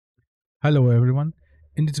Hello everyone.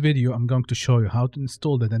 In this video, I'm going to show you how to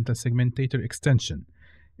install the DentalSegmentator extension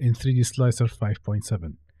in 3D Slicer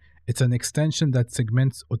 5.7. It's an extension that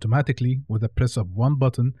segments automatically with the press of one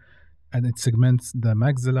button, and it segments the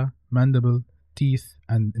maxilla, mandible, teeth,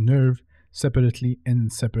 and nerve separately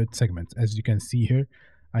in separate segments. As you can see here,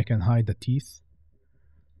 I can hide the teeth,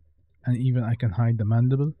 and even I can hide the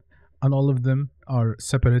mandible, and all of them are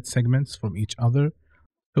separate segments from each other.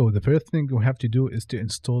 So the first thing you have to do is to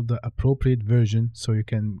install the appropriate version so you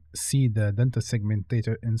can see the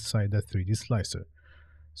DentalSegmentator inside the 3D slicer.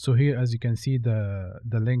 So here, as you can see, the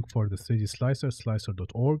link for the 3D slicer,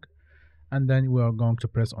 slicer.org, and then we are going to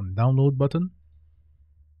press on download button.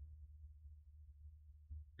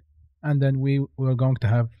 And then we are going to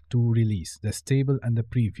have to release the stable and the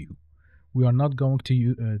preview. We are not going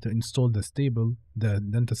to install the stable. The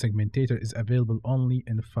DentalSegmentator is available only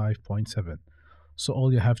in 5.7. So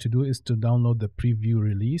all you have to do is to download the preview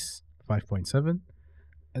release 5.7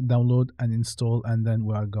 and download and install, and then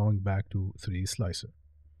we are going back to 3D Slicer.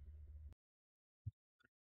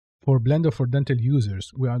 For Blender for dental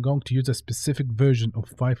users, we are going to use a specific version of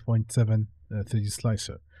 5.7 3D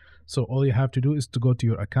Slicer. So all you have to do is to go to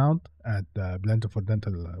your account at the Blender for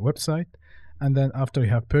Dental website, and then after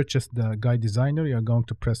you have purchased the guide designer, you are going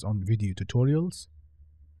to press on video tutorials.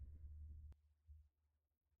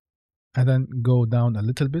 And then go down a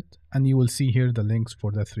little bit, and you will see here the links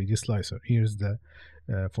for the 3D slicer. Here's the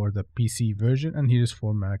for the PC version, and here's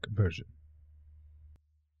for Mac version.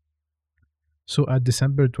 So at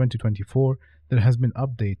December 2024, there has been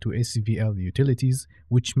update to ACVL utilities,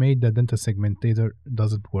 which made the DentalSegmentator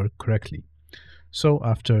doesn't work correctly. So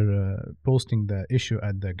after posting the issue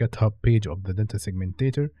at the GitHub page of the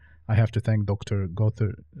DentalSegmentator, I have to thank Dr.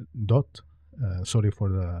 Gauthier Dot. Sorry for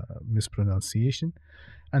the mispronunciation.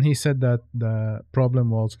 And he said that the problem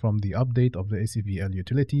was from the update of the ACVL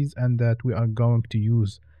utilities, and that we are going to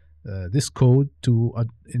use this code to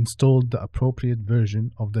install the appropriate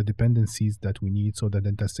version of the dependencies that we need so the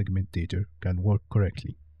DentalSegmentator can work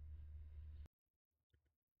correctly.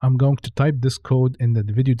 I'm going to type this code in the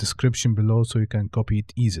video description below so you can copy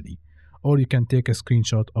it easily, or you can take a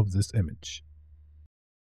screenshot of this image.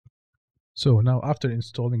 So now, after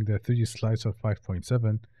installing the 3D Slicer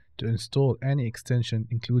 5.7, to install any extension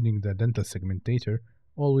including the DentalSegmentator,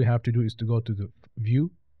 all we have to do is to go to the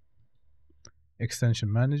View,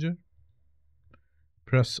 Extension Manager,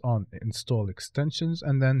 press on Install Extensions,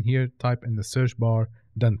 and then here type in the search bar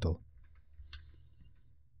Dental.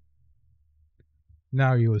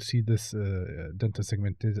 Now you will see this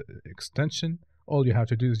DentalSegmentator extension. All you have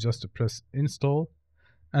to do is just to press Install,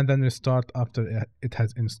 and then restart after it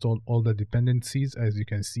has installed all the dependencies, as you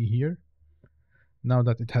can see here. Now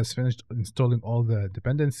that it has finished installing all the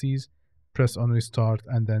dependencies, press on restart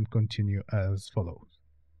and then continue as follows.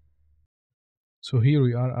 So here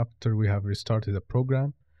we are after we have restarted the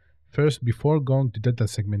program. First, before going to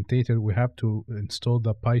DentalSegmentator, we have to install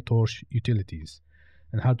the PyTorch utilities.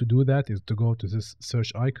 And how to do that is to go to this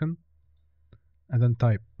search icon and then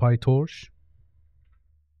type PyTorch,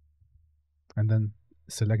 and then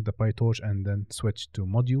select the PyTorch and then switch to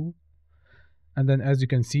module. And then, as you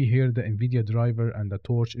can see here, the NVIDIA driver and the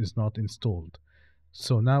torch is not installed.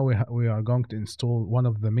 So now we are going to install one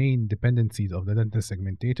of the main dependencies of the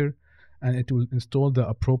DentalSegmentator, and it will install the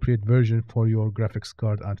appropriate version for your graphics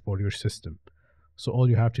card and for your system. So all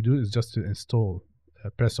you have to do is just to install,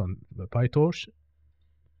 press on the PyTorch,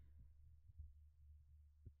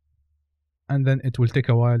 and then it will take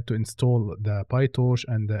a while to install the PyTorch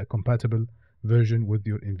and the compatible version with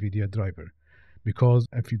your NVIDIA driver. Because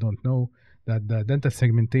if you don't know, that the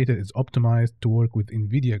DentalSegmentator is optimized to work with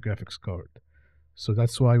NVIDIA graphics card. So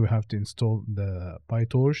that's why we have to install the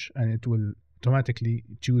PyTorch, and it will automatically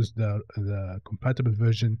choose the compatible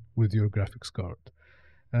version with your graphics card.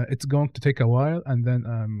 It's going to take a while, and then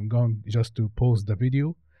I'm going just to pause the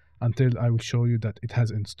video until I will show you that it has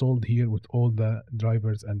installed here with all the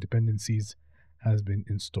drivers and dependencies has been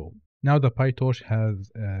installed. Now the PyTorch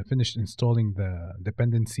has finished installing the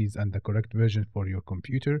dependencies and the correct version for your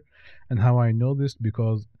computer. And how I know this,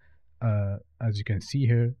 because as you can see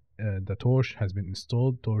here, the Torch has been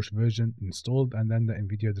installed, Torch version installed, and then the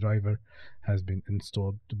NVIDIA driver has been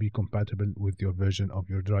installed to be compatible with your version of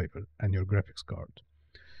your driver and your graphics card.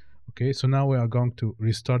 Okay, so now we are going to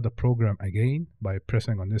restart the program again by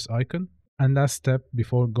pressing on this icon. And last step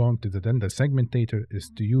before going to the DentalSegmentator is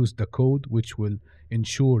to use the code which will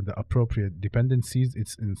ensure the appropriate dependencies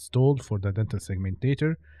it's installed for the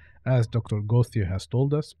DentalSegmentator, as Dr. Gauthier has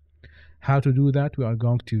told us. How to do that? We are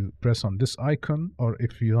going to press on this icon, or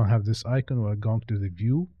if you don't have this icon, we are going to the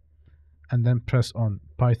View, and then press on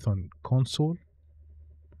Python console,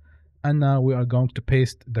 And now we are going to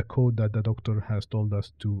paste the code that the doctor has told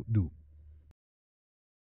us to do.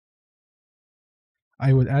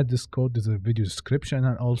 I will add this code to the video description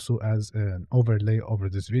and also as an overlay over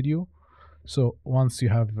this video. So once you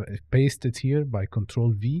have pasted here by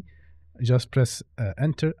Control V, just press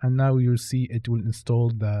enter, and now you'll see it will install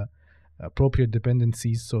the appropriate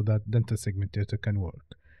dependencies so that DentalSegmentator can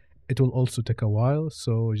work. It will also take a while,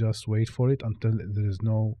 so just wait for it until there is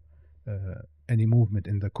no any movement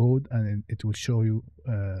in the code, and it will show you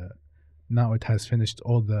now it has finished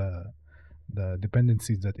all the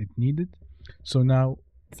dependencies that it needed. So now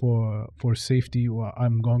for safety,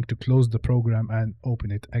 I'm going to close the program and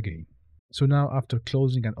open it again. So now after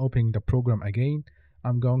closing and opening the program again,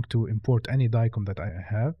 I'm going to import any DICOM that I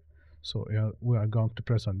have. So we are going to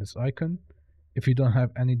press on this icon. If you don't have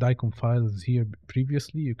any DICOM files here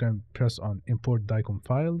previously, you can press on import DICOM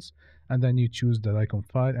files, and then you choose the DICOM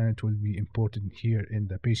file and it will be imported here in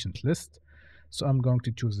the patient list. So I'm going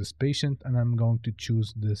to choose this patient and I'm going to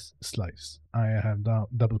choose this slice. I have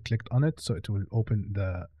double clicked on it, so it will open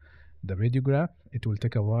the radiograph. It will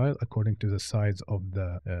take a while according to the size of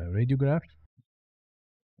the radiograph.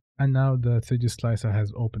 And now the 3D slicer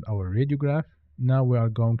has opened our radiograph. Now we are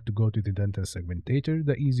going to go to the DentalSegmentator.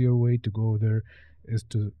 The easier way to go there is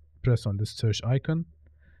to press on this search icon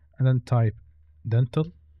and then type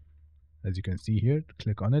dental. As you can see here,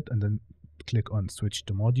 click on it and then click on switch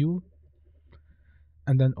to module.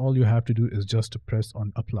 And then all you have to do is just to press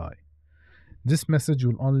on apply. This message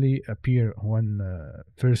will only appear when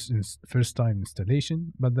first time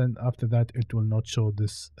installation, but then after that it will not show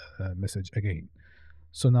this message again.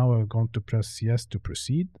 So now we're going to press yes to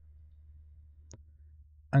proceed.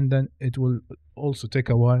 And then it will also take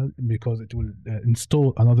a while because it will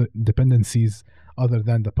install another dependencies other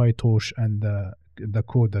than the PyTorch and the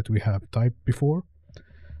code that we have typed before.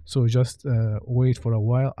 So just wait for a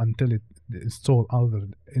while until it install other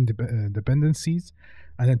dependencies,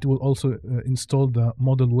 and it will also install the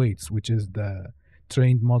model weights, which is the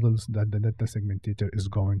trained models that the DentalSegmentator is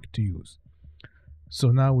going to use.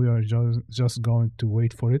 So now we are just going to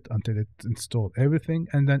wait for it until it installs everything,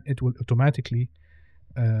 and then it will automatically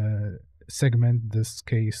segment this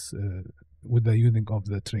case with the using of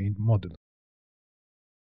the trained model.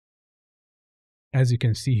 As you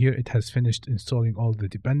can see here, it has finished installing all the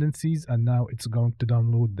dependencies, and now it's going to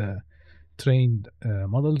download the trained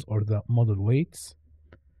models or the model weights.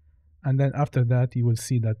 And then after that, you will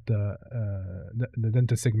see that the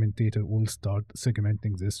DentalSegmentator will start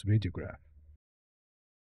segmenting this radiograph.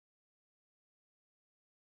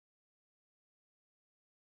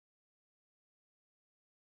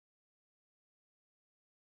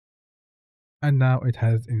 And now it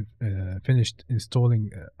has finished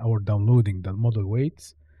installing or downloading the model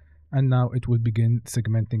weights, and now it will begin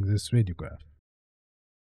segmenting this radiograph.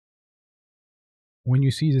 When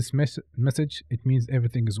you see this message, it means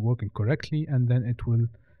everything is working correctly, and then it will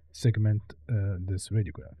segment this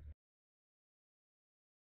radiograph.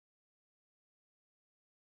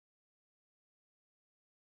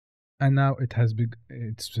 And now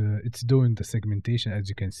it's doing the segmentation, as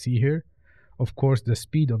you can see here. Of course, the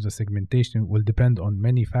speed of the segmentation will depend on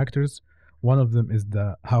many factors. One of them is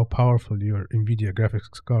how powerful your NVIDIA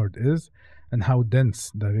graphics card is and how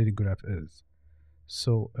dense the radiograph is.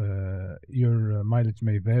 So your mileage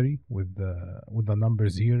may vary with the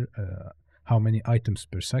numbers here, how many items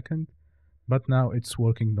per second, but now it's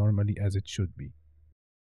working normally as it should be.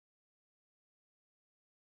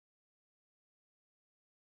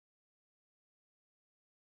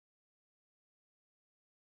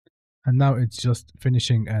 And now it's just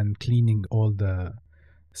finishing and cleaning all the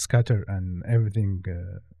scatter and everything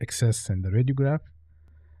excess in the radiograph.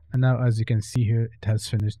 And now, as you can see here, it has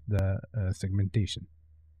finished the segmentation.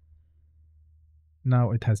 Now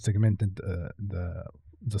it has segmented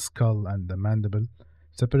the skull and the mandible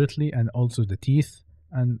separately, and also the teeth,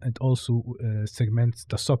 and it also segments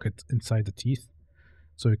the socket inside the teeth,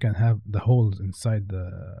 so you can have the holes inside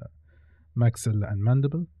the maxilla and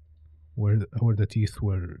mandible where the teeth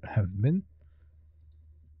have been.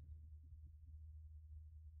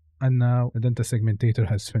 And now the DentalSegmentator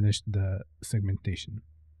has finished the segmentation.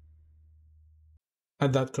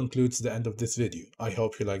 And that concludes the end of this video. I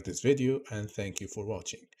hope you liked this video and thank you for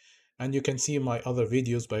watching. And you can see my other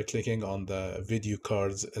videos by clicking on the video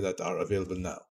cards that are available now.